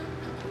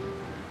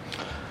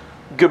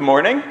Good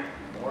morning.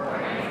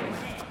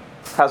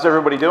 How's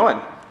everybody doing?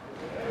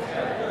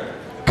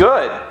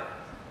 Good.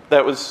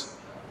 That was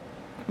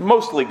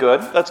mostly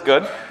good. That's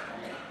good.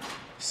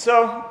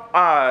 So,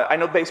 I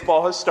know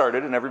baseball has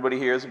started, and everybody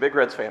here is a big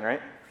Reds fan, right?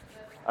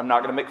 I'm not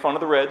going to make fun of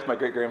the Reds. My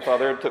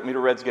great-grandfather took me to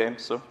Reds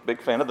games, so big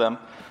fan of them.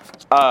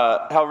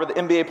 However, the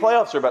NBA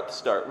playoffs are about to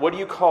start. What do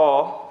you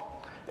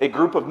call a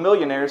group of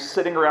millionaires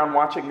sitting around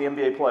watching the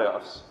NBA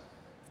playoffs?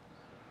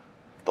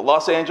 The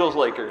Los Angeles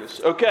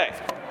Lakers. Okay.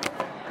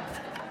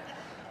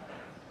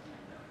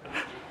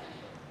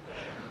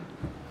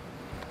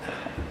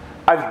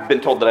 I've been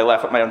told that I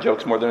laugh at my own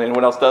jokes more than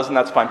anyone else does, and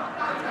that's fine.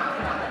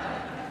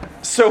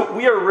 So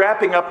we are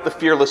wrapping up the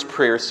Fearless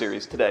Prayer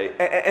series today,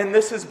 and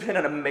this has been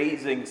an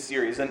amazing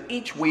series. And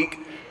each week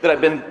that I've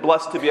been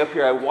blessed to be up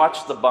here, I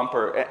watch the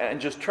bumper and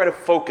just try to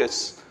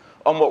focus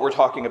on what we're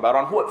talking about,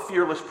 on what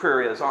Fearless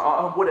Prayer is,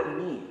 on what it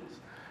means.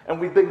 And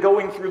we've been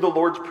going through the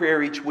Lord's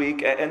Prayer each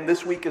week, and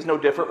this week is no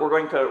different. We're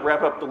going to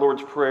wrap up the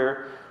Lord's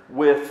Prayer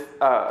with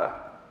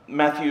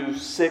Matthew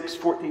 6,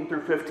 14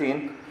 through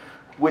 15,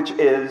 which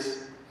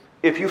is,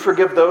 "If you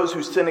forgive those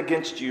who sin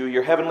against you,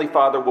 your heavenly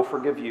Father will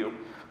forgive you.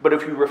 But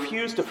if you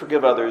refuse to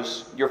forgive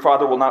others, your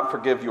Father will not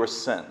forgive your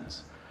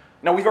sins."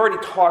 Now, we've already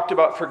talked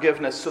about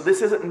forgiveness, so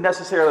this isn't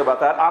necessarily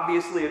about that.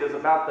 Obviously, it is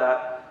about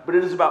that, but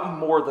it is about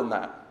more than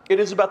that. It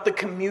is about the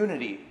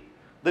community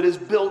that is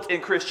built in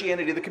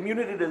Christianity, the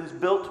community that is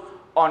built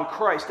on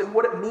Christ, and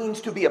what it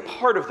means to be a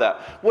part of that,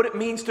 what it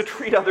means to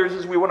treat others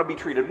as we want to be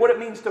treated, what it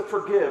means to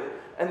forgive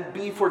and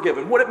be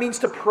forgiven, what it means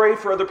to pray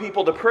for other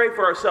people, to pray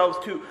for ourselves,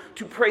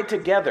 to pray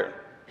together.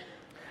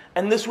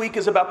 And this week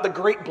is about the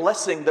great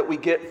blessing that we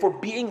get for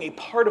being a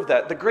part of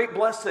that, the great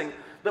blessing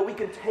that we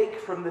can take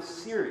from this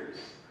series,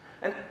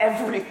 and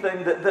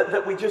everything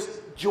that we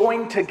just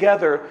join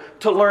together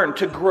to learn,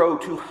 to grow,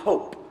 to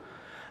hope.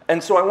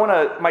 And so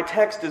my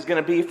text is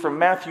going to be from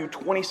Matthew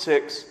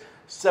 26,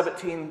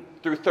 17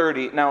 through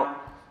 30. Now,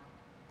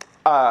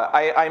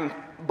 I'm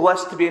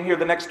blessed to be in here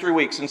the next 3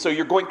 weeks, and so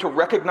you're going to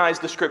recognize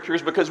the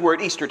scriptures because we're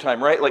at Easter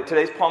time, right? Like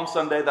today's Palm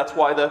Sunday, that's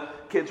why the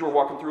kids were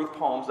walking through with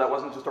palms. That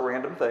wasn't just a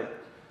random thing.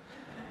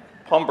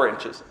 Palm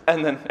branches,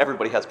 and then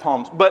everybody has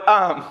palms. But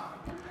and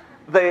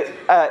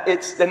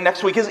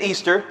next week is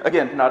Easter.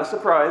 Again, not a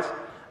surprise.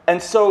 And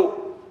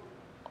so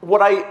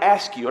what I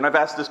ask you, and I've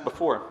asked this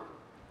before,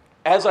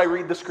 as I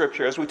read the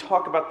scripture, as we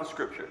talk about the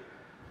scripture,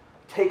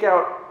 take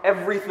out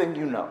everything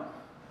you know.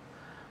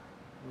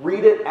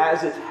 Read it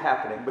as it's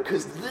happening,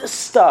 because this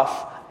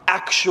stuff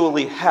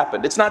actually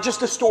happened. It's not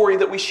just a story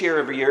that we share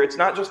every year. It's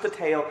not just a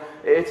tale.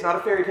 It's not a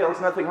fairy tale.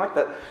 It's nothing like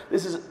that.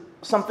 This is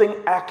something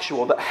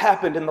actual that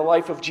happened in the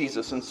life of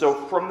Jesus. And so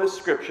from this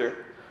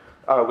scripture,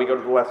 we go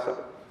to the last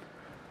seven.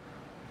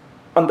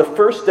 "On the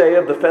first day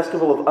of the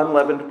festival of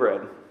unleavened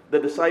bread, the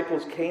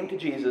disciples came to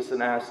Jesus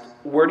and asked,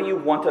 'Where do you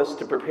want us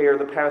to prepare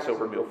the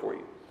Passover meal for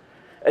you?'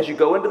 As you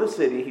go into the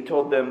city," he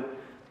told them,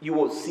 "you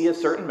will see a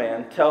certain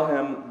man. Tell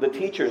him, 'The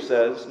teacher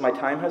says, my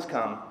time has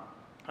come,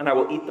 and I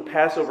will eat the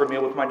Passover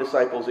meal with my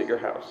disciples at your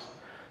house.'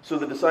 So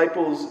the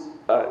disciples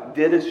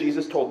did as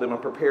Jesus told them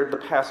and prepared the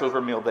Passover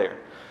meal there."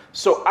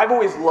 So I've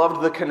always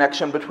loved the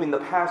connection between the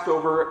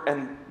Passover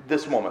and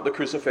this moment, the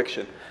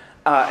crucifixion.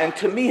 And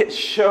to me, it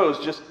shows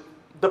just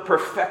the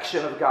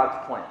perfection of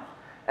God's plan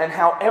and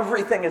how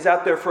everything is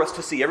out there for us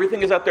to see.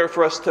 Everything is out there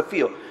for us to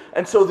feel.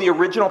 And so the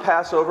original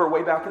Passover,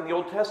 way back in the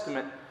Old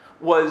Testament,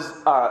 was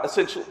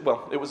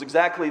it was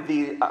exactly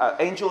the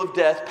angel of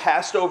death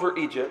passed over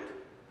Egypt,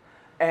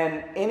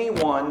 and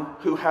anyone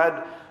who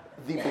had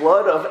the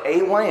blood of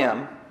a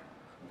lamb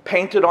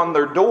painted on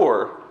their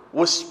door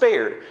was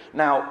spared.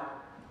 Now,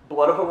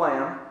 blood of a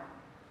lamb,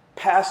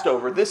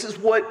 Passover. This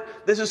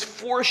is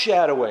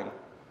foreshadowing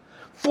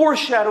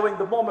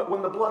the moment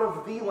when the blood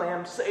of the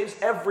lamb saves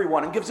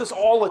everyone and gives us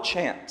all a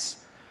chance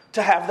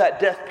to have that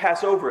death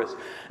pass over us.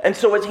 And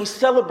so as he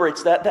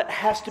celebrates that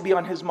has to be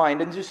on his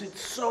mind. And just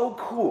it's so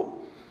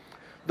cool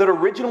that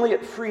originally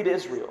it freed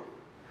Israel,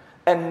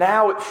 and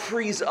now it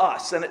frees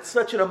us. And it's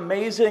such an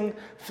amazing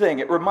thing.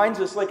 It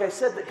reminds us, like I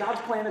said, that God's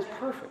plan is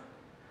perfect.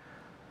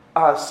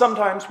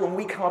 Sometimes when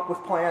we come up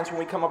with plans, when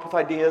we come up with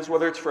ideas,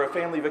 whether it's for a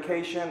family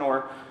vacation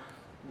or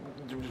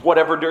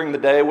whatever during the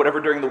day,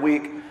 whatever during the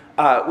week,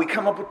 we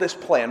come up with this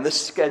plan,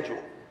 this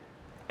schedule.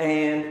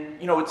 And,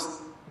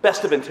 it's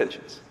best of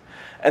intentions.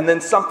 And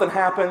then something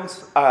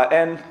happens,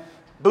 and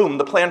boom,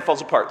 the plan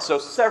falls apart. So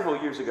several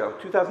years ago,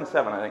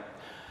 2007, I think,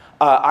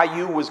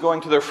 IU was going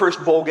to their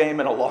first bowl game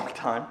in a long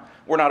time.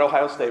 We're not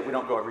Ohio State. We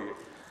don't go every year.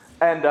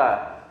 And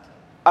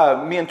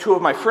me and two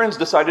of my friends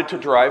decided to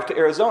drive to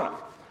Arizona.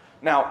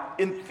 Now,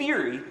 in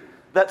theory,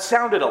 that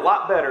sounded a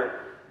lot better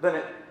than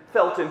it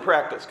felt in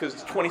practice, because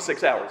it's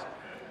 26 hours.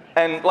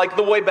 And like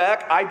the way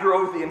back, I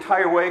drove the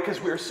entire way because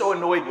we were so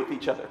annoyed with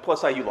each other.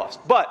 Plus, IU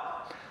lost. But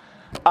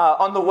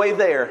on the way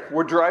there,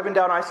 we're driving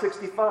down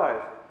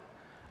I-65,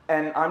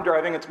 and I'm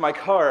driving, it's my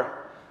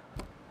car,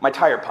 my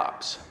tire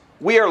pops.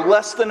 We are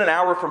less than an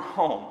hour from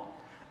home,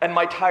 and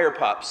my tire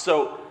pops.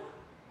 So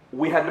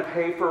we had to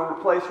pay for a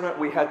replacement.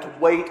 We had to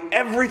wait.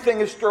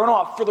 Everything is thrown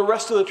off for the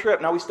rest of the trip.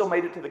 Now, we still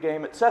made it to the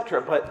game,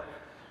 etc. But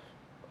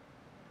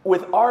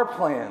with our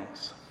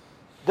plans,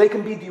 they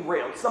can be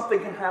derailed. Something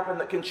can happen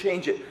that can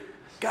change it.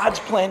 God's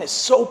plan is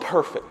so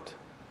perfect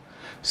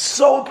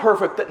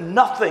that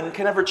nothing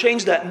can ever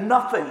change that.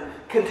 Nothing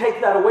can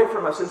take that away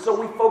from us. And so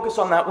we focus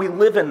on that. We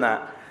live in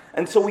that.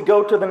 And so we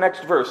go to the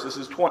next verse. This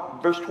is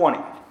verse 20.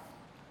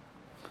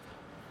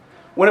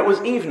 When it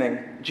was evening,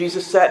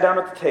 Jesus sat down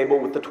at the table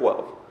with the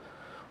 12.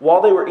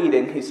 While they were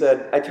eating, he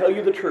said, "I tell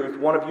you the truth,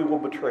 one of you will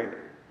betray me."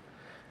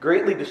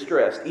 Greatly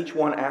distressed, each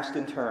one asked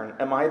in turn,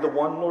 "Am I the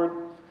one, Lord?"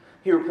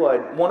 He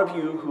replied, "One of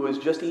you who has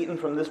just eaten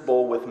from this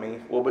bowl with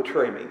me will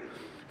betray me.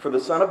 For the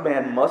Son of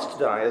Man must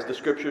die, as the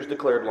Scriptures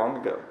declared long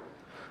ago.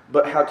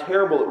 But how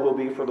terrible it will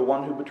be for the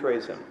one who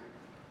betrays him.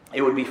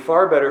 It would be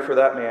far better for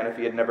that man if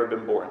he had never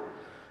been born."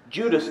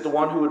 Judas, the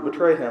one who would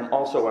betray him,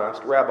 also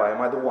asked, "Rabbi, am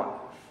I the one?"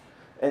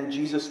 And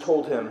Jesus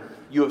told him,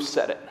 "You have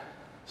said it."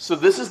 So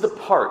this is the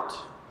part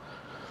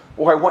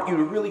where I want you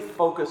to really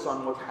focus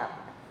on what's happening.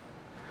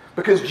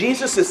 Because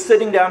Jesus is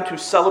sitting down to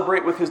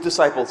celebrate with his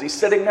disciples. He's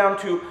sitting down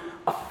to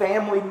a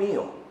family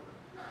meal,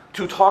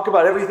 to talk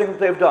about everything that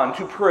they've done,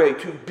 to pray,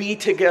 to be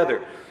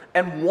together.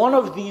 And one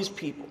of these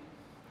people,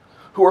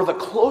 who are the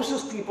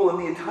closest people in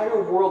the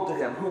entire world to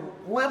him, who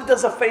lived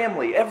as a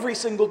family every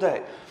single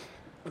day,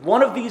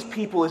 one of these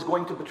people is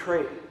going to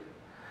betray him.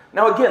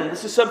 Now again,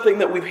 this is something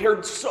that we've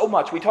heard so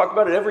much. We talk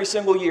about it every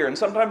single year, and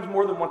sometimes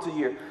more than once a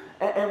year.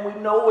 And we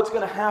know what's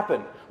going to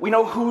happen. We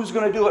know who's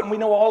going to do it, and we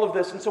know all of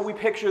this. And so we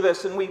picture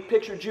this, and we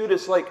picture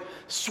Judas like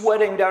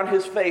sweating down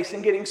his face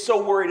and getting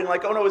so worried and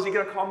like, oh no, is he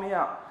going to call me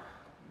out?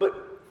 But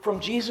from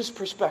Jesus'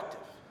 perspective,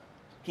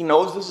 he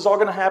knows this is all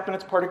going to happen.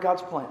 It's part of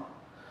God's plan.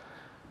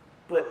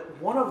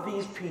 But one of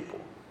these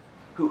people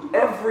who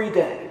every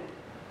day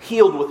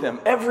healed with him,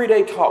 every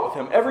day taught with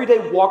him, every day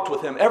walked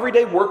with him, every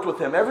day worked with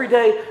him, every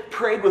day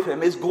prayed with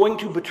him, is going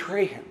to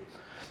betray him.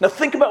 Now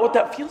think about what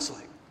that feels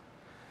like.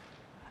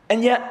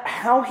 And yet,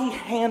 how he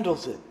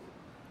handles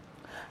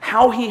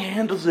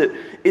it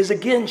is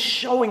again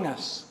showing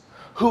us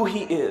who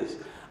he is.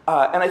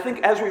 And I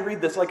think as we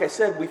read this, like I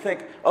said, we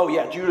think, oh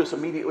yeah, Judas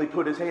immediately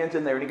put his hands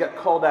in there and he got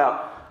called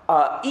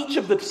out. Each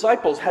of the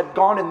disciples had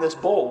gone in this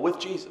bowl with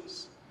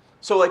Jesus.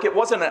 So like it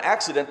wasn't an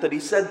accident that he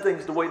said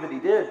things the way that he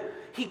did.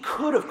 He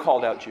could have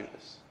called out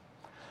Judas.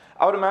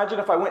 I would imagine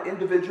if I went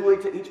individually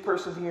to each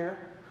person here,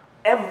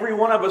 every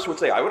one of us would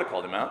say, I would have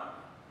called him out.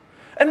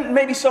 And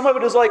maybe some of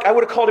it is like, I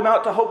would have called him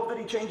out to hope that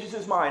he changes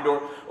his mind,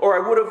 or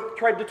I would have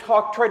tried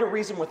to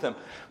reason with him.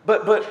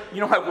 But I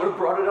would have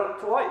brought it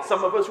up to light.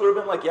 Some of us would have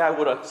been like, yeah, I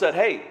would have said,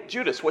 hey,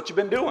 Judas, what you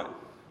been doing?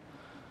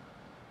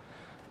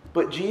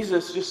 But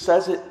Jesus just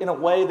says it in a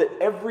way that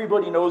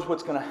everybody knows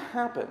what's going to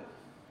happen.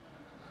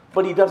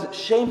 But he doesn't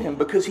shame him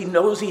because he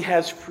knows he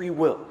has free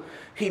will.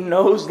 He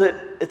knows that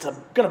it's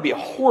going to be a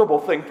horrible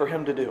thing for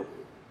him to do.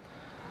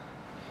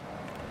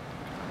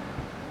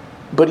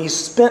 But he's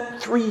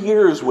spent 3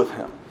 years with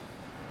him.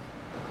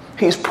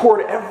 He's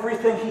poured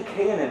everything he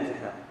can into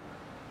him.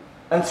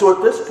 And so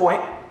at this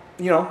point,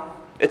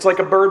 it's like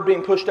a bird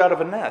being pushed out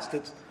of a nest.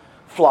 It's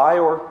fly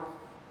or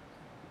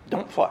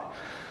don't fly.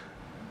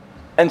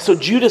 And so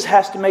Judas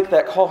has to make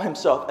that call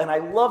himself. And I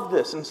love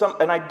this,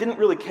 and I didn't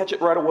really catch it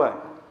right away.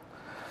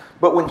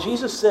 But when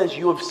Jesus says,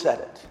 "You have said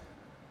it,"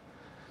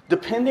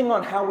 depending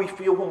on how we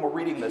feel when we're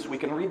reading this, we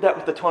can read that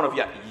with the tone of,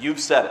 yeah, you've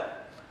said it.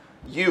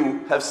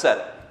 You have said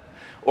it.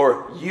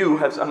 Or you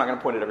have, I'm not going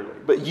to point at everybody,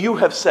 but you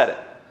have said it.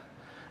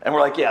 And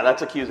we're like, yeah,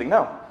 that's accusing.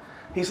 No.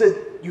 He said,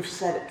 you've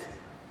said it.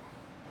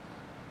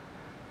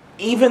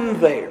 Even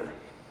there,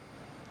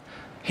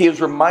 he is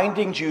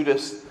reminding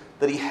Judas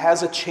that he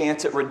has a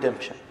chance at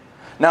redemption.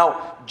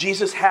 Now,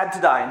 Jesus had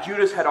to die, and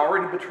Judas had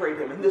already betrayed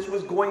him, and this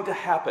was going to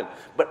happen.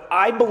 But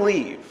I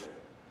believe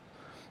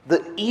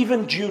that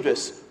even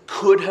Judas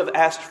could have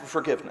asked for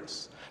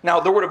forgiveness. Now,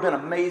 there would have been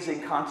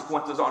amazing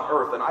consequences on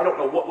earth, and I don't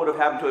know what would have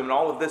happened to him and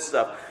all of this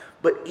stuff.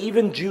 But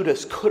even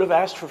Judas could have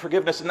asked for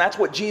forgiveness, and that's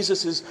what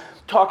Jesus is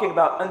talking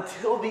about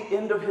until the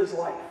end of his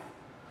life.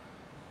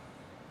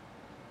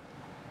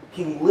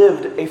 He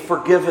lived a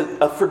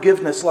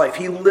forgiveness life.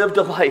 He lived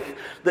a life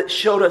that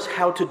showed us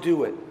how to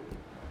do it.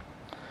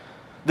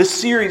 This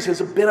series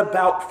has been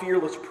about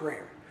fearless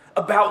prayer,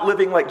 about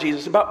living like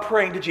Jesus, about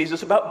praying to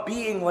Jesus, about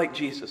being like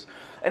Jesus.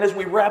 And as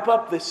we wrap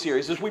up this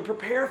series, as we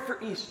prepare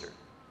for Easter,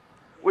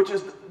 which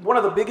is one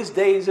of the biggest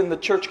days in the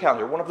church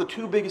calendar, one of the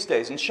 2 biggest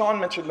days, and Sean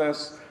mentioned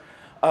this,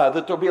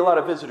 that there'll be a lot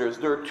of visitors.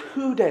 There are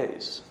 2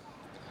 days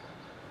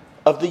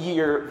of the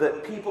year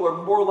that people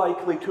are more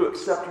likely to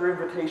accept your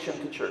invitation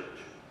to church.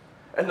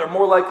 And they're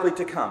more likely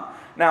to come.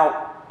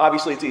 Now,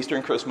 obviously it's Easter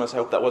and Christmas. I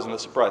hope that wasn't a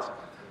surprise.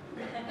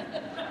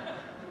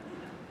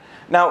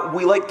 Now,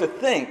 we like to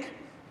think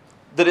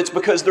that it's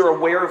because they're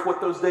aware of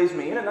what those days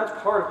mean, and that's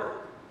part of it.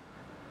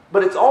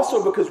 But it's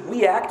also because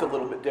we act a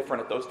little bit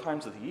different at those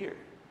times of the year.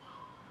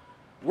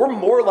 We're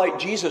more like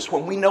Jesus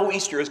when we know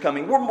Easter is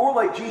coming. We're more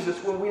like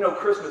Jesus when we know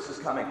Christmas is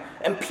coming.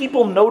 And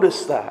people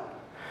notice that.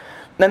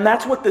 And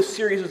that's what this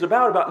series is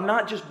about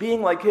not just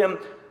being like him,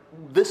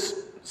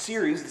 this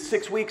series,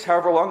 6 weeks,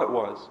 however long it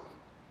was,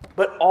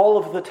 but all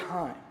of the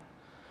time.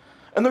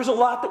 And there's a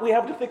lot that we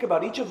have to think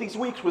about. Each of these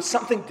weeks was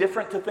something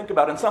different to think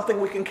about and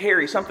something we can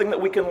carry, something that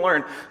we can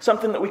learn,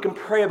 something that we can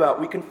pray about,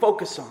 we can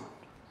focus on.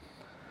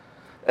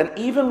 And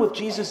even with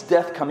Jesus'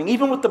 death coming,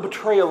 even with the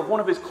betrayal of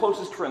one of his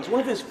closest friends, one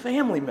of his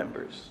family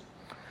members,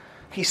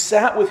 he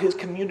sat with his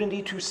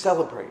community to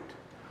celebrate,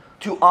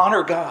 to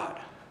honor God.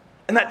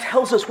 And that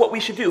tells us what we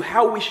should do,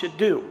 how we should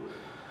do.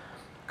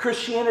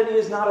 Christianity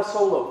is not a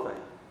solo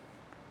thing.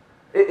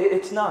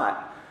 It's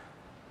not.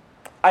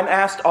 I'm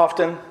asked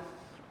often,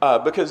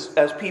 because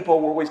as people,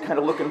 we're always kind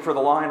of looking for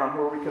the line on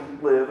where we can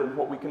live and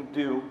what we can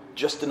do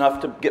just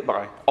enough to get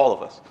by, all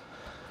of us.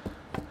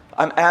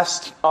 I'm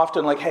asked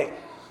often, like, hey,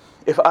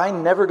 if I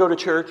never go to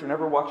church or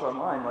never watch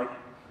online, like,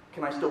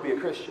 can I still be a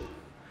Christian?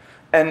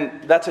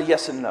 And that's a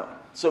yes and no.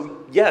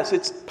 So yes,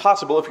 it's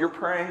possible. If you're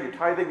praying, you're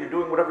tithing, you're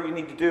doing whatever you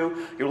need to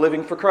do, you're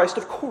living for Christ,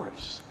 of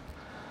course.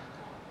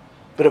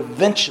 But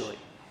eventually,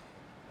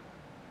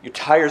 your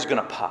tire's going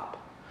to pop.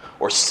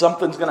 Or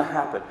something's going to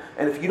happen.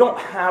 And if you don't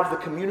have the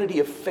community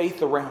of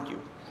faith around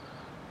you,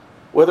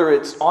 whether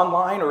it's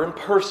online or in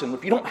person,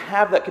 if you don't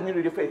have that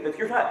community of faith, if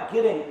you're not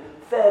getting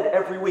fed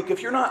every week,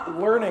 if you're not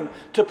learning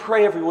to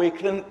pray every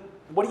week, then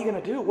what are you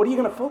going to do? What are you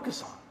going to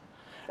focus on?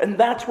 And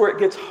that's where it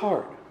gets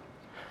hard.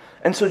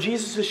 And so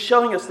Jesus is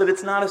showing us that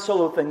it's not a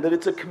solo thing, that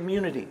it's a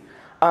community.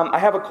 I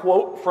have a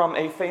quote from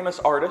a famous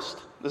artist.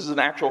 This is an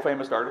actual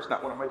famous artist,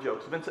 not one of my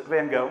jokes. Vincent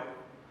van Gogh.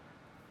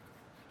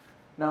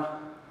 Now,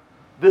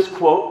 this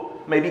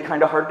quote may be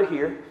kind of hard to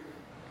hear.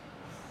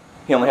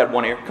 He only had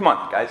one ear. Come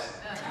on, guys.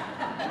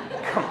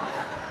 Come on.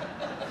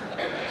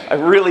 I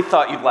really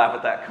thought you'd laugh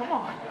at that. Come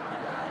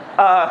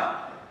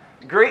on.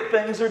 Great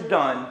things are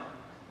done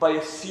by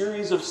a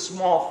series of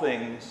small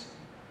things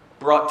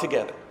brought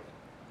together.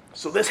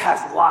 So this has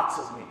lots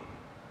of meaning.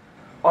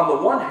 On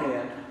the one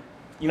hand,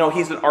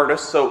 he's an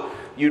artist, so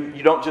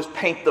you don't just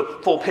paint the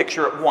full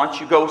picture at once.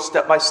 You go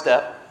step by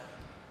step.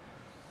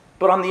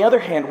 But on the other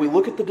hand, we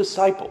look at the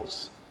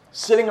disciples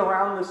sitting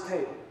around this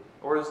table,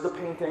 or is the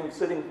painting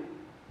sitting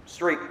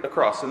straight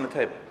across in the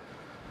table?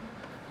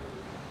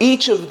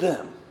 Each of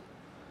them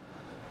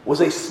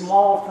was a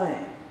small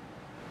thing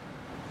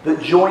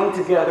that joined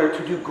together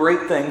to do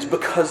great things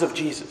because of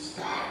Jesus.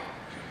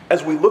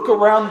 As we look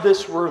around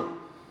this room,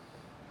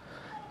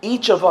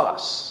 each of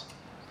us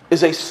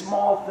is a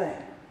small thing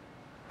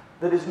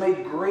that is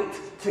made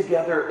great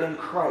together in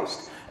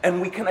Christ. And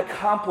we can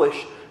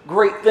accomplish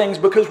great things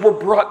because we're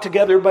brought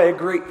together by a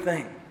great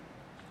thing.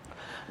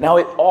 Now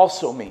it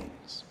also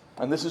means,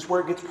 and this is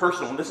where it gets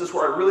personal, and this is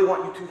where I really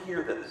want you to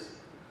hear this.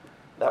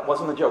 That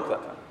wasn't a joke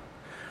that time.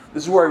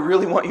 This is where I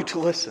really want you to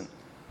listen.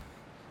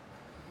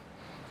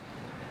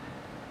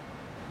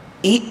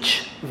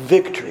 Each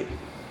victory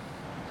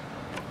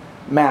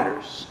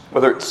matters,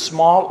 whether it's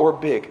small or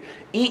big.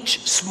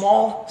 Each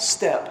small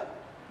step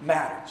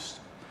matters.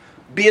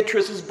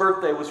 Beatrice's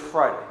birthday was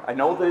Friday. I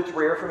know that it's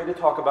rare for me to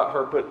talk about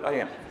her, but I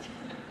am.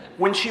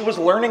 When she was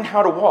learning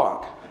how to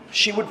walk,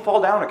 she would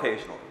fall down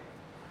occasionally.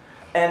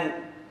 And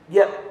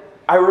yet,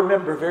 I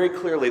remember very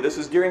clearly, this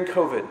is during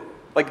COVID,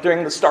 like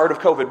during the start of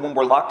COVID when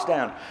we're locked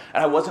down,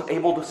 and I wasn't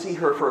able to see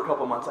her for a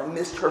couple months. I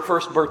missed her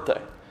first birthday,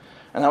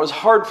 and that was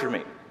hard for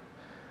me.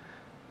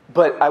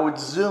 But I would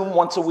Zoom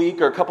once a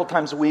week or a couple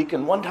times a week,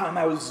 and one time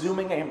I was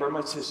Zooming Amber,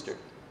 my sister.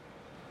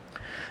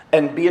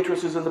 And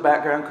Beatrice is in the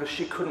background because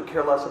she couldn't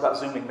care less about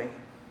Zooming me.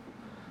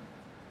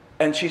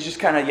 And she's just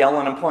kind of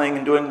yelling and playing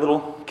and doing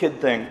little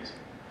kid things.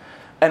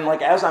 And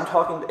like as I'm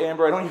talking to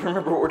Amber, I don't even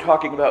remember what we're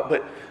talking about,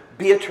 but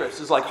Beatrice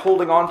is like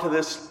holding on to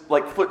this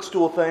like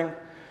footstool thing,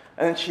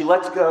 and then she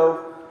lets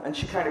go, and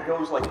she kind of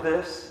goes like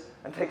this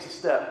and takes a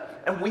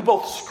step. And we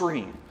both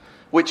scream,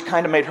 which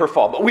kind of made her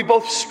fall, but we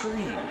both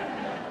scream.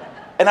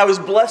 And I was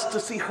blessed to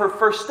see her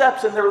first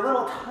steps, and they're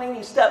little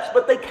tiny steps,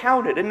 but they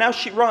counted, and now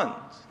she runs.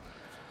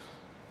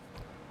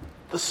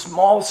 The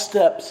small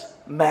steps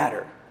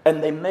matter,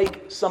 and they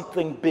make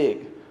something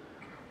big.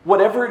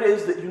 Whatever it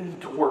is that you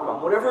need to work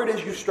on, whatever it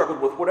is you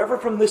struggled with, whatever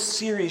from this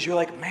series you're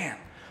like, man,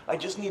 I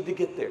just need to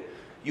get there.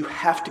 You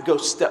have to go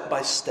step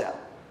by step.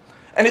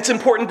 And it's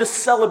important to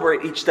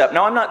celebrate each step.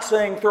 Now, I'm not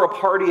saying throw a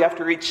party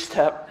after each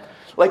step.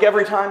 Like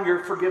every time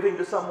you're forgiving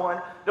to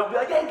someone, don't be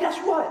like, hey, guess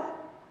what?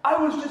 I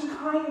was just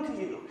kind to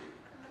you.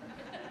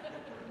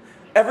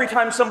 Every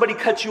time somebody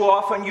cuts you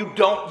off and you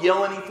don't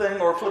yell anything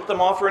or flip them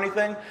off or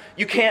anything,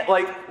 you can't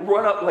like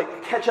run up,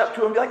 like catch up to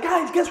them and be like,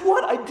 guys, guess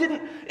what? I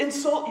didn't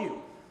insult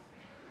you.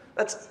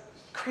 That's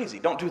crazy.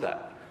 Don't do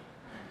that.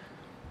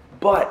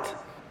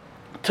 But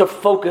to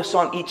focus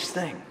on each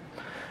thing.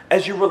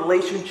 As your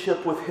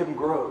relationship with Him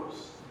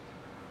grows,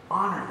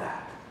 honor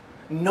that.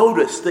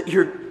 Notice that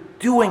you're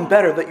doing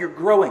better, that you're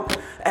growing.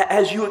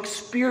 As you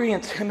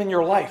experience Him in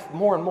your life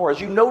more and more, as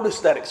you notice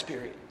that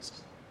experience.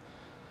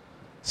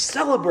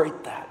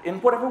 Celebrate that in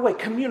whatever way.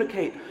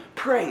 Communicate,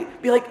 pray,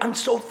 be like, I'm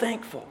so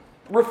thankful.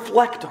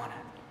 Reflect on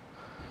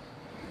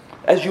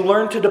it. As you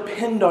learn to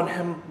depend on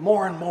Him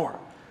more and more,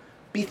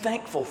 be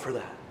thankful for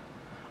that.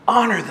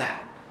 Honor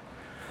that.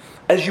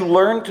 As you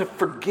learn to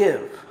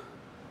forgive,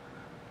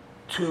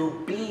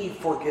 to be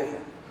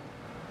forgiven,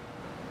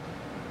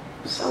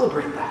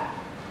 celebrate that.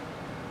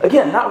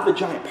 Again, not with a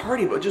giant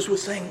party, but just with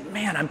saying,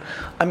 man,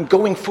 I'm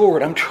going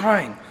forward, I'm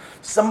trying.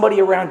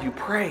 Somebody around you,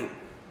 pray.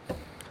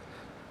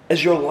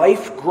 As your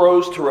life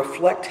grows to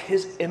reflect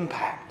His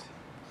impact,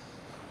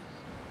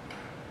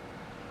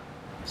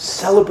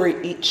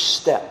 celebrate each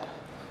step.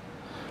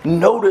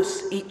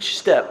 Notice each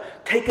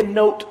step. Take a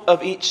note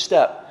of each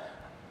step.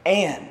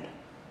 And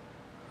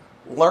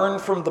learn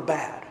from the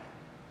bad.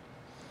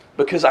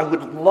 Because I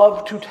would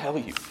love to tell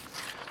you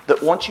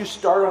that once you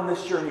start on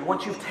this journey,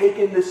 once you've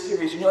taken this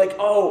series, and you're like,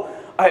 oh,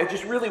 I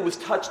just really was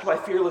touched by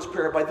Fearless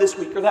Prayer by this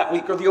week or that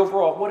week or the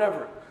overall,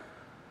 whatever.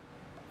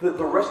 The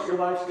rest of your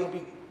life is going to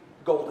be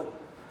golden.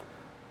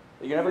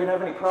 You're never going to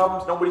have any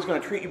problems. Nobody's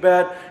going to treat you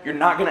bad. You're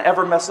not going to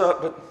ever mess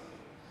up. But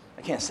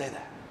I can't say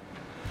that.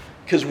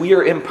 Because we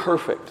are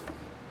imperfect.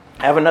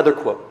 I have another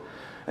quote.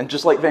 And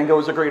just like Van Gogh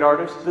is a great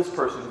artist, this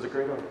person is a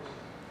great artist.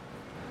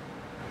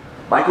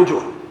 Michael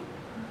Jordan,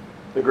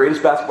 the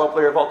greatest basketball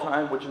player of all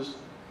time, which is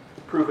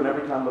proven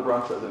every time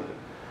LeBron says anything.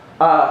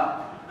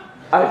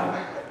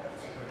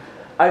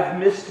 I've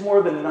missed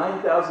more than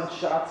 9,000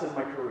 shots in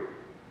my career.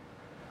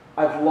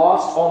 I've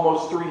lost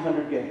almost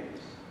 300 games.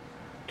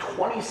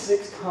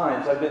 26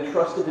 times I've been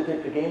trusted to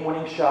take the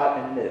game-winning shot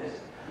and missed.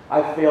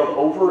 I've failed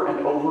over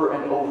and over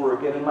and over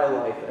again in my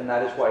life, and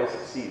that is why I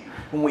succeed.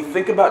 When we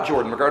think about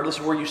Jordan, regardless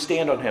of where you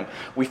stand on him,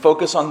 we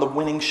focus on the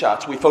winning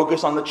shots, we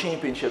focus on the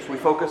championships, we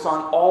focus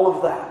on all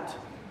of that.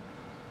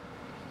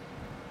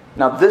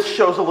 Now, this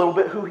shows a little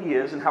bit who he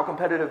is and how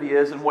competitive he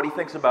is and what he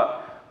thinks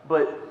about,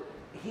 but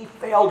he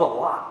failed a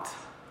lot.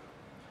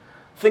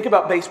 Think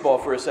about baseball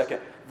for a second.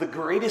 The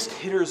greatest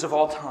hitters of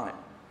all time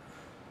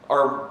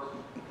are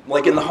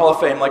like in the Hall of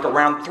Fame, like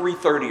around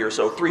 330 or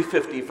so,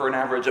 350 for an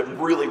average of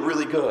really,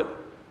 really good.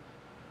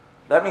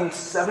 That means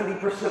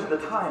 70% of the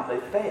time they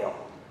fail.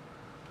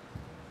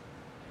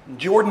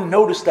 Jordan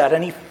noticed that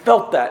and he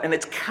felt that, and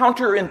it's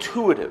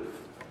counterintuitive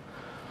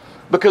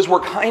because we're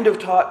kind of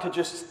taught to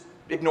just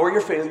ignore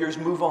your failures,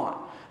 move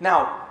on.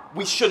 Now,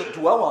 we shouldn't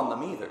dwell on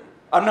them either.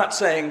 I'm not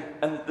saying,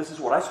 and this is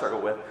what I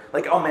struggle with,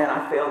 like, oh man,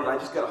 I failed and I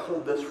just got to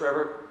hold this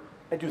forever.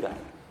 I do that.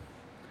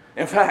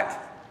 In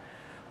fact,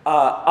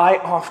 I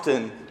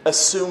often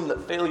assume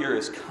that failure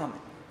is coming.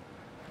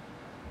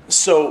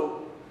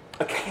 So,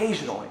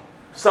 occasionally,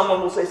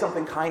 someone will say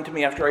something kind to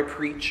me after I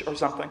preach or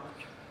something.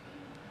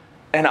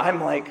 And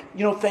I'm like,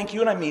 thank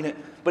you, and I mean it.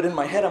 But in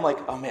my head, I'm like,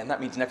 oh man,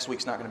 that means next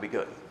week's not going to be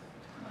good.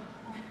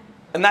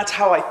 And that's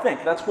how I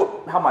think. That's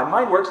how my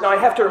mind works. Now, I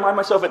have to remind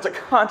myself it's a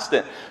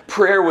constant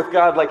prayer with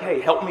God, like,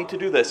 hey, help me to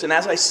do this. And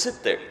as I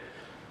sit there,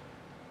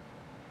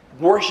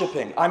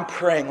 worshiping, I'm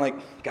praying,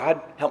 like, God,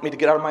 help me to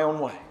get out of my own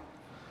way.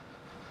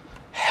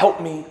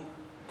 Help me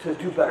to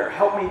do better.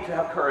 Help me to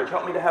have courage.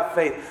 Help me to have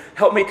faith.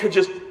 Help me to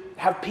just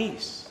have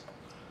peace.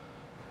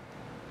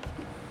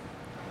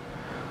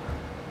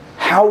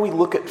 How we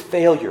look at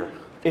failure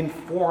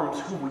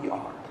informs who we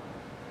are.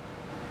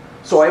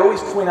 So I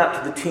always point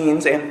out to the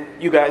teens and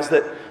you guys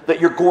that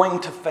you're going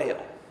to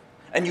fail.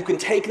 And you can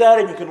take that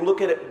and you can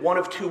look at it one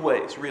of two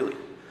ways, really.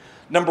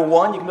 Number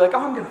one, you can be like, oh,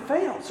 I'm going to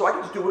fail, so I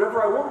can just do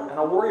whatever I want, and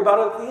I'll worry about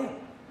it at the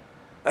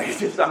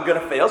end. I'm going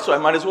to fail, so I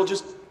might as well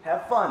just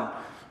have fun.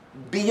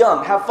 Be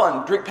young, have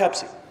fun, drink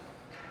Pepsi.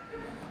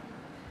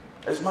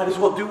 I just might as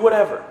well do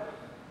whatever.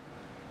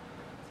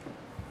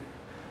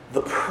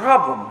 The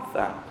problem with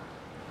that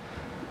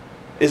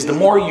is the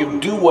more you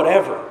do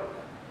whatever,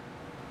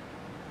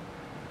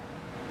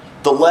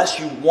 the less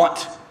you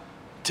want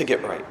to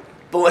get right,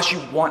 the less you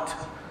want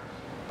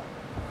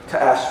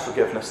to ask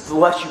forgiveness, the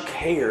less you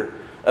care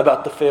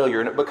about the failure,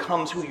 and it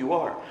becomes who you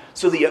are.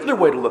 So the other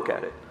way to look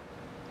at it,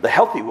 the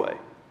healthy way,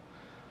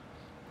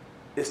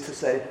 is to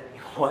say, you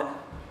know what?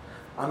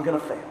 I'm going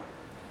to fail.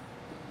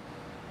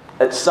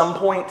 At some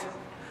point,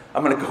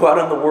 I'm going to go out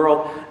in the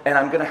world and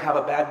I'm going to have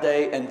a bad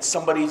day and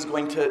somebody's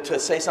going to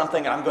say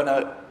something and I'm going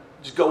to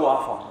just go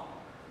off on them.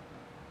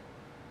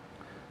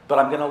 But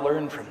I'm going to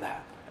learn from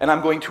that. And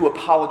I'm going to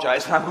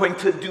apologize and I'm going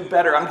to do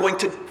better. I'm going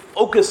to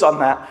focus on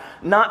that,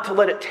 not to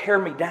let it tear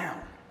me down,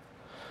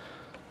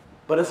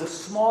 but as a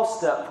small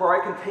step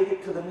where I can take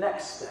it to the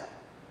next step.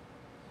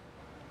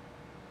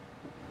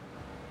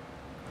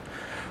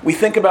 We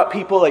think about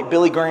people like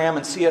Billy Graham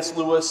and C.S.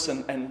 Lewis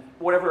and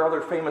whatever other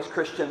famous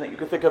Christian that you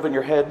can think of in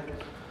your head.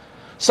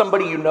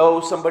 Somebody you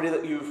know, somebody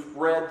that you've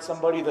read,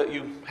 somebody that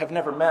you have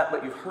never met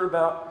but you've heard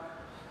about.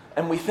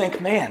 And we think,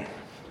 man,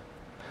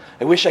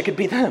 I wish I could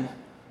be them.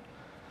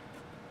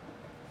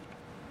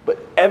 But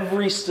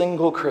every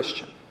single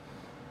Christian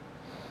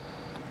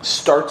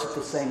starts at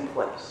the same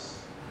place.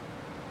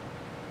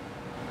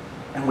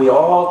 And we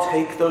all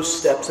take those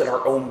steps at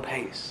our own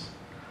pace.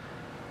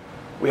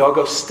 We all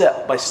go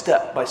step by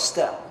step by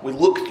step. We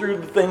look through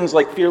the things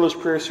like Fearless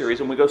Prayer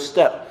Series and we go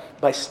step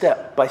by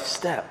step by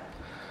step.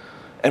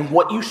 And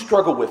what you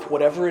struggle with,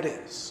 whatever it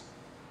is,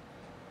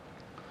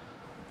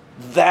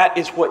 that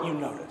is what you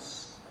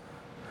notice.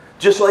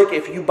 Just like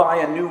if you buy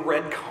a new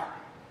red car,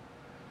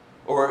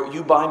 or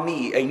you buy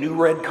me a new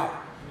red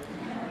car,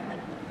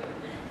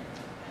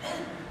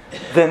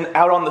 then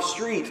out on the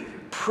street,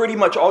 pretty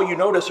much all you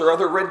notice are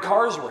other red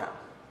cars around.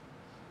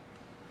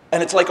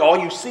 And it's like all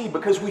you see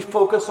because we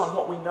focus on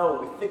what we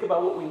know. We think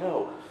about what we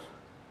know.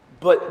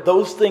 But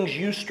those things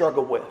you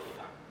struggle with,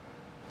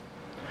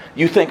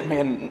 you think,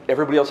 man,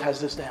 everybody else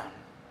has this down.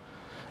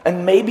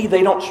 And maybe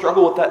they don't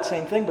struggle with that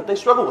same thing, but they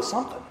struggle with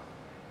something.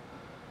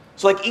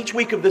 So like each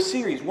week of this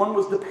series, one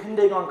was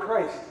depending on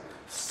Christ.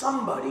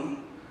 Somebody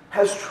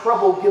has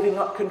trouble giving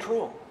up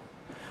control.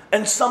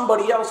 And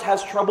somebody else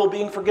has trouble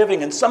being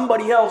forgiving. And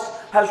somebody else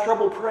has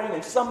trouble praying.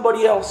 And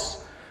somebody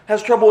else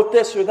has trouble with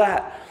this or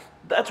that.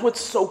 That's what's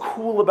so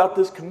cool about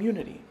this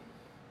community.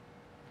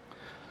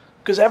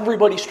 Because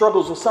everybody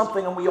struggles with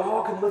something and we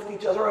all can lift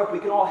each other up. We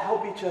can all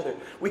help each other.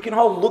 We can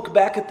all look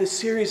back at this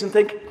series and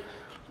think,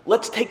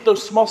 let's take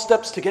those small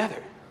steps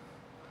together.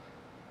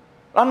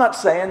 I'm not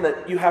saying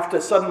that you have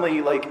to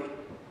suddenly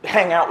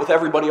hang out with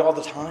everybody all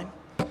the time.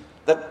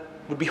 That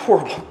would be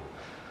horrible.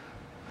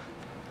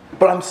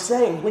 But I'm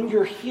saying when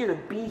you're here,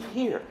 be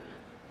here.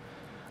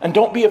 And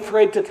don't be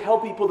afraid to tell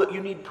people that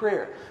you need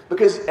prayer.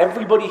 Because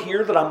everybody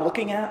here that I'm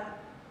looking at,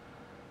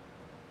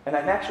 and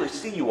I can actually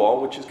see you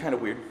all, which is kind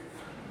of weird.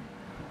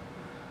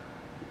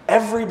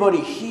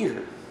 Everybody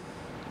here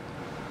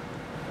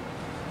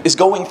is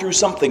going through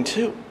something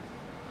too.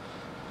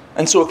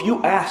 And so if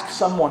you ask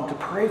someone to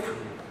pray for you,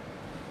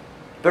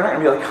 they're not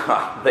going to be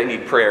like, they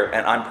need prayer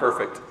and I'm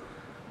perfect.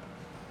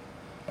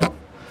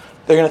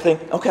 They're going to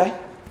think, okay,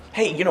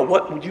 hey, you know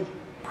what? Would you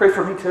pray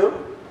for me too?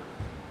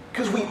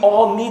 Because we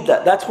all need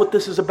that. That's what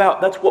this is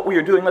about. That's what we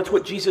are doing. That's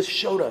what Jesus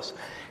showed us.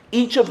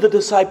 Each of the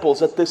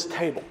disciples at this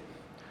table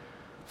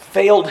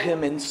failed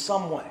him in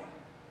some way.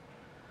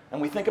 And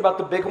we think about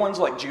the big ones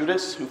like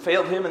Judas, who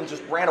failed him and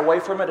just ran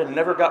away from it and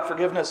never got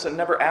forgiveness and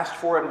never asked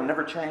for it and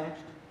never changed.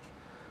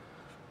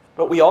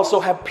 But we also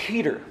have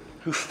Peter,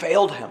 who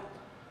failed him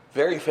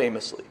very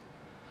famously.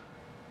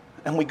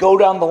 And we go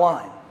down the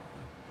line.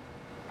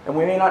 And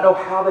we may not know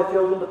how they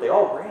failed him, but they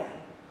all ran.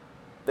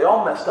 They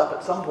all messed up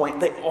at some point.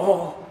 They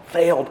all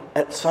failed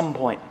at some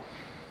point.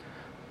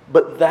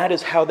 But that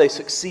is how they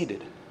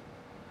succeeded,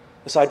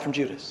 aside from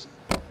Judas.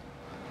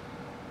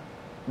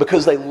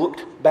 Because they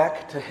looked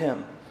back to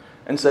him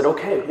and said,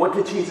 okay, what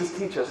did Jesus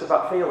teach us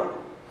about failing?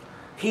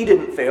 He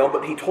didn't fail,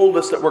 but he told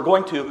us that we're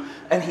going to,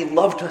 and he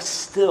loved us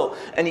still,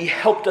 and he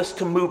helped us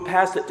to move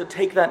past it, to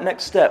take that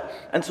next step.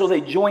 And so they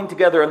joined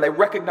together, and they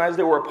recognized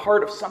they were a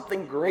part of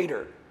something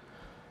greater.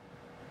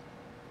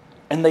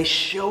 And they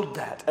showed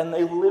that, and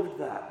they lived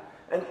that.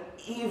 And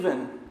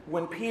even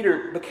when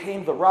Peter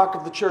became the rock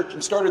of the church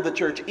and started the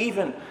church,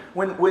 even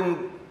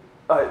when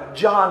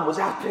John was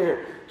out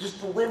there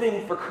just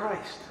living for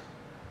Christ,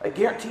 I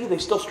guarantee you they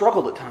still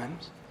struggled at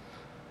times.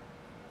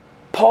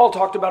 Paul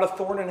talked about a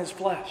thorn in his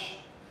flesh.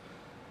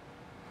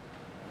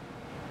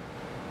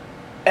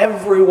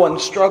 Everyone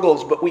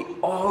struggles, but we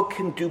all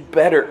can do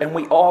better, and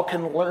we all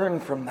can learn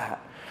from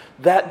that.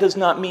 That does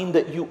not mean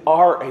that you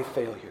are a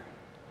failure.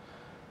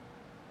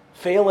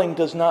 Failing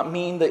does not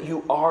mean that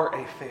you are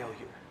a failure.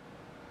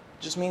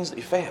 It just means that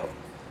you failed.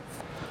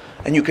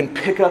 And you can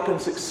pick up and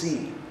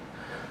succeed.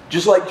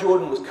 Just like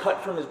Jordan was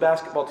cut from his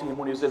basketball team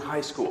when he was in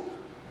high school.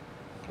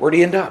 Where'd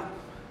he end up?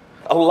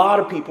 A lot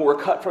of people were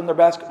cut from their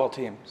basketball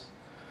teams.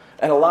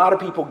 And a lot of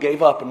people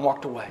gave up and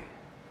walked away.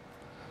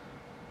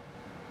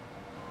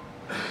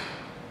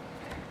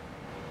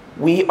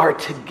 We are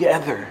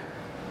together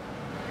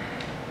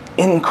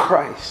in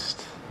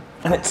Christ.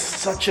 And it's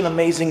such an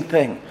amazing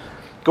thing.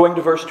 Going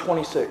to verse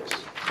 26,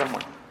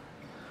 somewhere.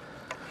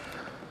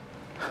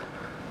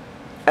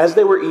 As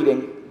they were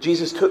eating,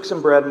 Jesus took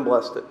some bread and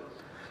blessed it.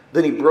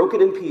 Then he broke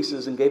it in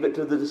pieces and gave it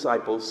to the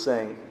disciples,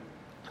 saying,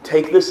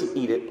 "Take this and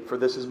eat it, for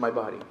this is my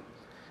body."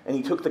 And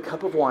he took the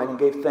cup of wine and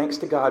gave thanks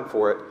to God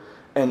for it,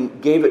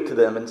 and gave it to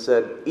them and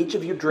said, "Each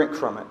of you drink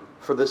from it,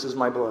 for this is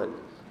my blood,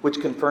 which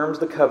confirms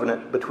the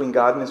covenant between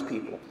God and his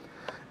people.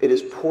 It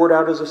is poured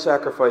out as a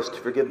sacrifice to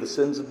forgive the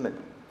sins of many.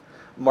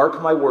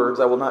 Mark my words,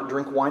 I will not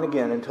drink wine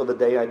again until the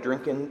day I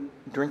drink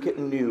it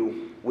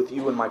new with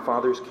you in my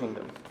Father's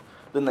kingdom."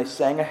 Then they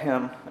sang a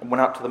hymn and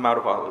went out to the Mount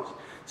of Olives.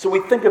 So we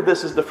think of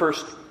this as the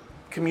first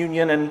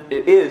communion, and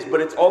it is,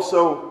 but it's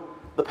also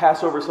the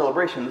Passover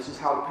celebration. This is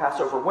how the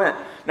Passover went.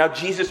 Now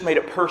Jesus made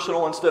it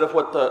personal instead of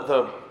what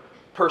the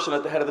person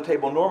at the head of the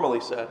table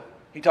normally said.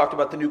 He talked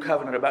about the new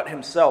covenant, about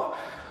himself.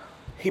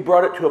 He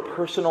brought it to a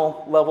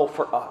personal level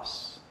for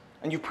us.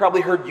 And you've probably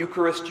heard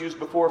Eucharist used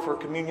before for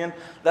communion.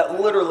 That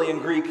literally in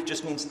Greek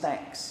just means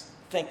thanks.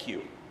 Thank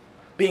you.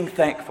 Being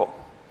thankful.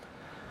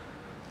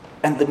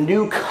 And the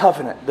new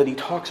covenant that he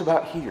talks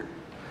about here.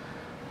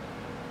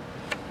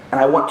 And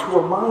I want to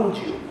remind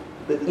you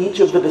that each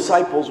of the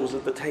disciples was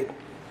at the table.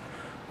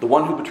 The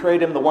one who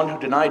betrayed him, the one who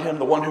denied him,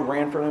 the one who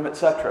ran from him,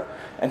 etc.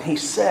 And he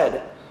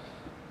said,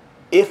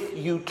 if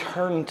you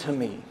turn to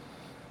me,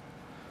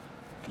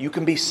 you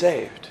can be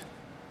saved.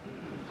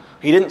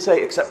 He didn't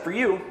say, except for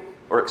you,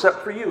 or except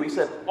for you. He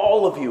said,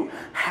 all of you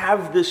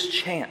have this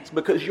chance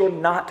because you're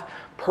not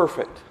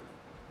perfect.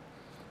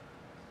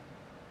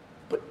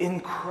 But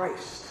in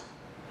Christ,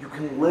 you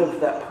can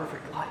live that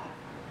perfect life.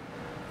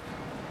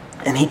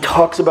 And he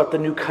talks about the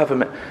new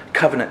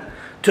covenant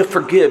to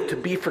forgive, to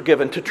be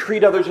forgiven, to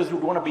treat others as we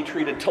want to be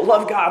treated, to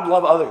love God,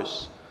 love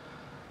others,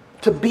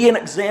 to be an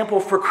example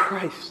for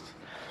Christ.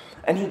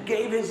 And he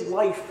gave his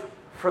life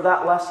for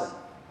that lesson.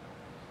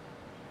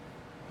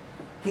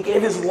 He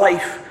gave his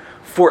life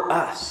for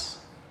us.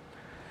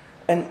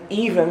 And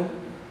even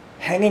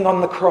hanging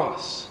on the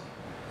cross,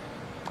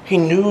 he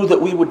knew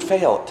that we would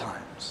fail at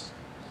times.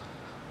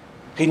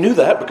 He knew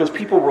that because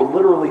people were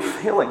literally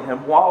failing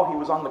him while he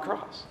was on the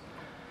cross.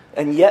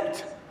 And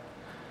yet,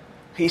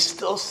 he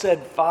still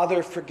said,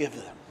 Father, forgive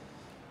them.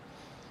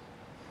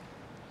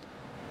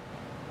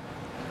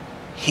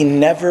 He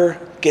never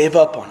gave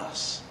up on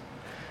us.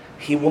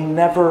 He will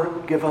never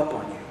give up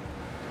on you.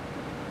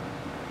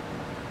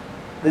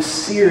 This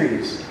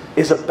series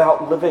is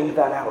about living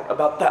that out,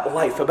 about that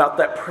life, about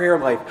that prayer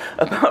life,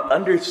 about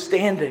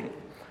understanding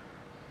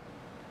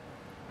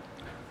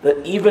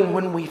that even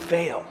when we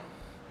fail,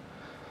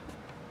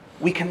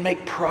 we can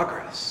make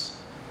progress.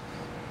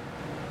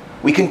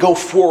 We can go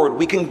forward,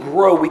 we can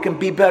grow, we can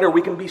be better,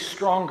 we can be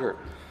stronger.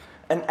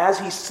 And as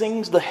he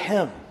sings the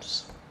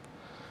hymns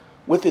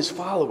with his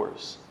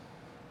followers,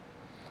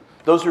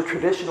 those are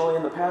traditionally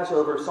in the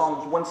Passover, Psalms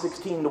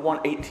 116 to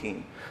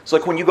 118. So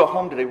like when you go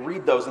home today,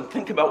 read those and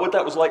think about what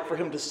that was like for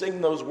him to sing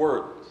those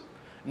words,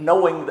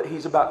 knowing that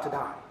he's about to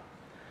die.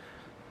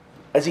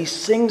 As he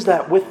sings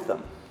that with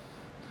them,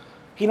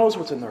 he knows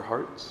what's in their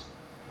hearts.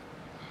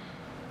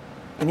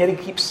 And yet he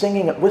keeps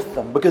singing it with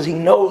them because he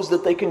knows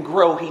that they can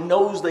grow. He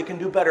knows they can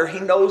do better.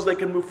 He knows they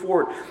can move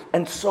forward.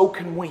 And so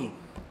can we.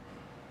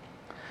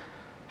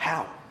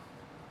 How?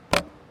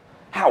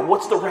 How?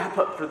 What's the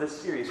wrap-up for this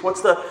series?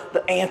 What's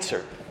the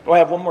answer? Oh, I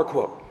have one more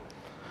quote.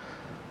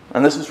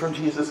 And this is from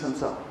Jesus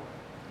himself.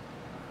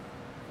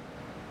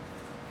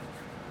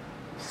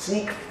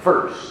 Seek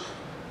first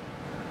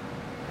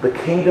the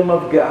kingdom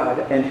of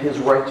God and his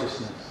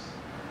righteousness,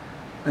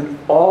 and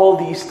all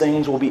these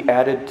things will be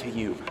added to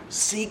you.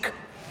 Seek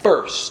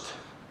first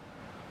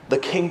the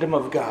kingdom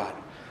of God.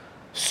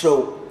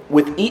 So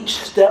with each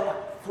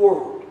step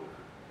forward,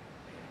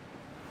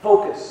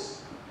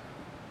 focus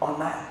on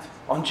that,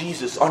 on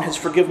Jesus, on his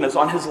forgiveness,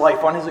 on his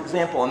life, on his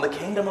example, on the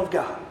kingdom of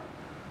God.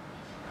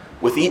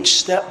 With each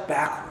step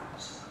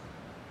backwards,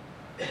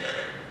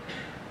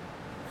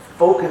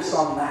 focus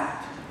on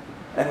that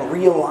and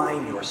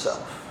realign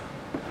yourself.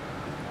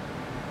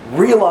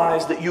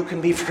 Realize that you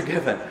can be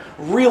forgiven.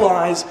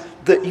 Realize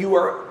that you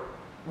are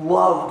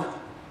loved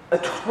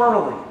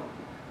eternally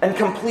and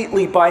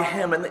completely by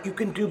him and that you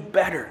can do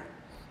better.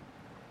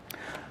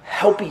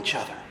 Help each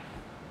other.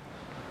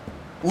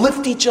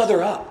 Lift each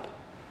other up.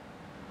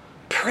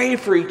 Pray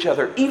for each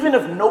other. Even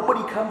if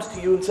nobody comes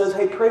to you and says,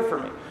 hey, pray for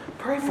me.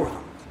 Pray for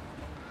them.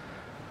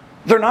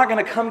 They're not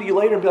going to come to you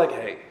later and be like,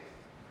 hey,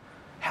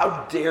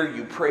 how dare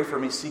you pray for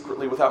me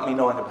secretly without me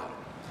knowing about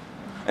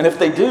it? And if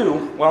they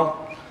do,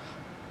 well,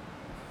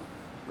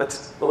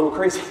 that's a little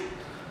crazy.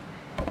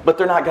 But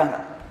they're not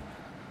gonna.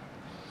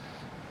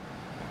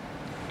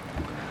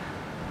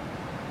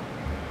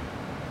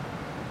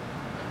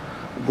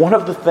 One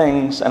of the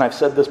things, and I've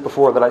said this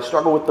before, that I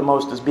struggle with the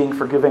most is being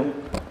forgiving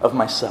of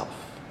myself.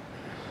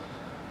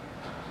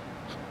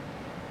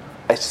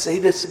 I say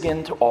this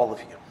again to all of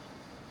you.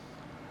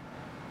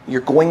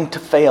 You're going to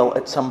fail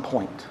at some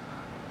point,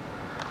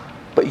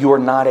 but you are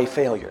not a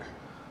failure.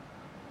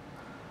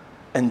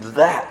 And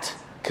that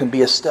can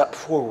be a step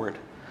forward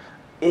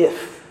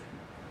if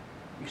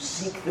you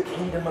seek the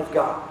kingdom of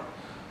God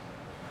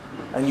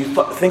and you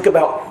think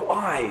about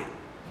why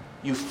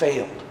you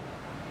failed.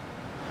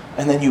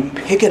 And then you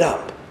pick it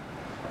up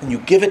and you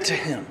give it to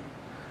him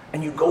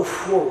and you go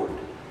forward.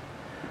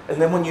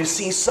 And then when you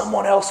see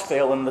someone else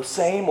fail in the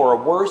same or a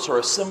worse or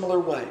a similar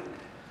way,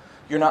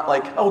 you're not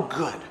like, oh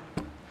good,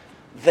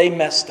 they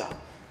messed up.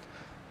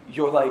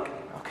 You're like,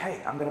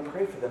 okay, I'm going to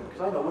pray for them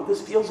because I know what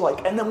this feels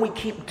like. And then we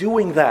keep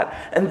doing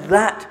that. And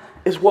that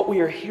is what we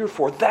are here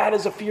for. That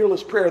is a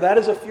fearless prayer. That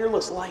is a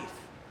fearless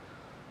life.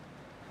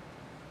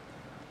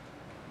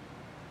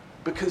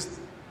 Because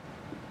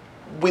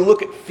we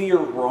look at fear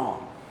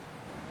wrong.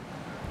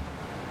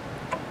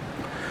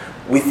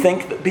 We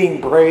think that being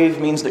brave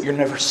means that you're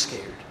never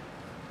scared.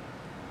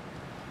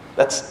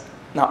 That's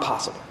not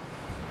possible.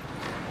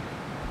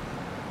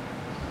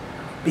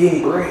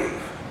 Being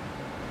brave,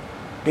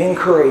 being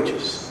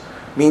courageous,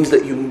 means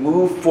that you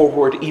move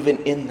forward even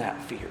in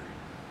that fear.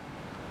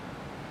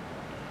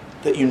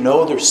 That you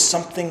know there's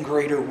something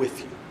greater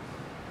with you.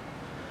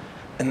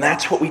 And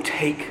that's what we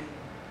take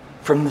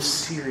from this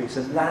series.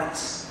 And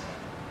that's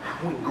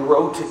how we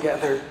grow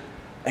together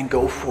and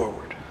go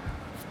forward.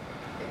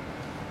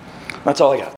 That's all I got.